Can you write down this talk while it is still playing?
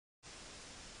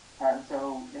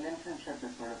So an internship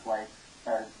is sort of like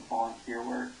volunteer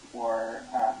work or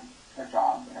a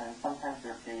job, and sometimes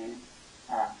they're paid,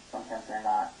 sometimes they're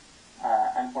not.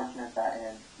 I'm fortunate that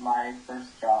in my first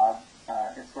job,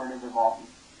 it sort of evolved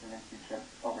into an internship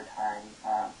over time.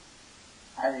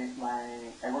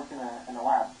 I work in a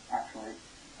lab actually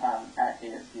at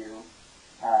ASU,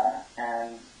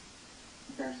 and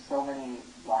there's so many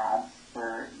labs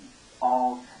for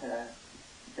all the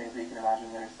things that you can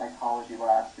imagine. There's psychology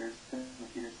labs, there's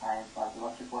computer science labs,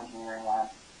 electrical engineering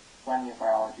labs, plenty of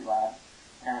biology labs,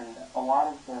 and a lot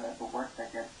of the work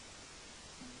that gets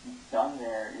done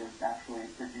there is actually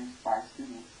produced by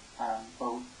students,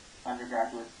 both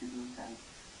undergraduate students and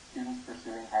students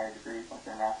pursuing higher degrees like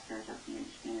their masters or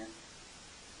PhDs.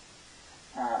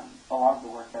 A lot of the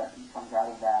work that comes out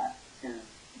of that is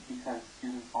because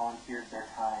students volunteered their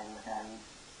time and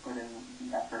put in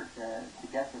the effort to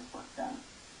get this work done.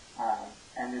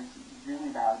 And it's a really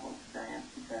valuable experience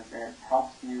because it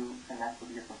helps you connect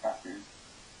with your professors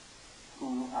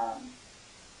who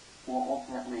will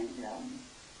ultimately,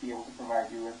 be able to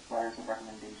provide you with letters of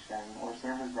recommendation or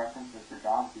serve as references for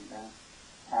jobs even.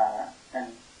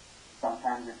 And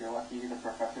sometimes, if you're lucky, the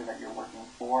professor that you're working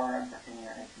for in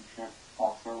your internship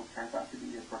also turns out to be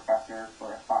your professor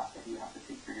for a class that you have to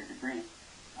take for your degree.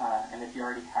 And if you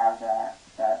already have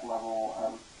that level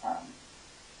of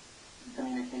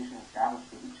communication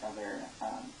established with each other,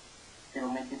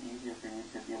 it'll make it easier for you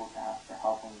to be able to ask for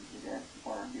help when you need it,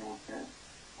 or be able to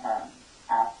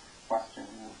ask questions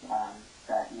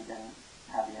that you didn't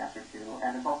have the answer to.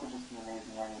 And it's also just an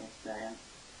amazing learning experience.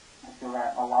 I feel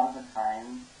that a lot of the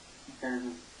time, there's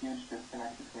this huge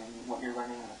disconnect between what you're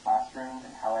learning in the classroom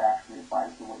and how it actually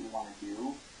applies to what you want to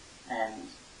do. And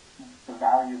the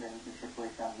value of an internship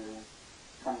really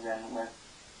comes in with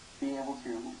being able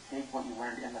to take what you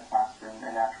learned in the classroom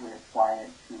and actually apply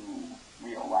it to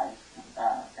real life,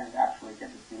 and actually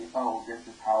get to see, oh, this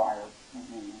is how I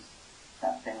use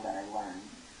that thing that I learned.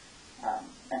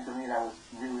 And for me, that was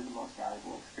really the most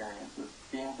valuable experience, was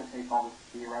being able to take all this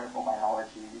theoretical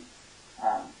biology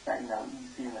that you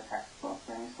see in the textbooks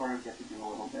and you sort of get to do a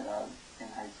little bit of in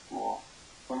high school,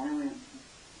 but really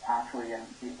actually getting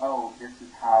to see, oh, this is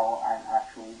how it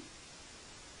actually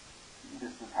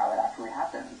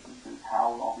happens. This is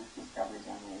how all these discoveries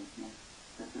are made.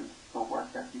 This is the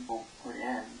work that people put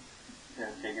in to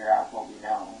figure out what we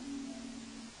know.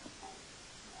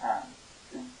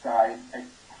 So I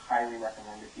highly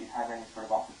recommend, if you have any sort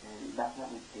of opportunity,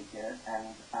 definitely take it,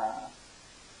 and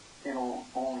it'll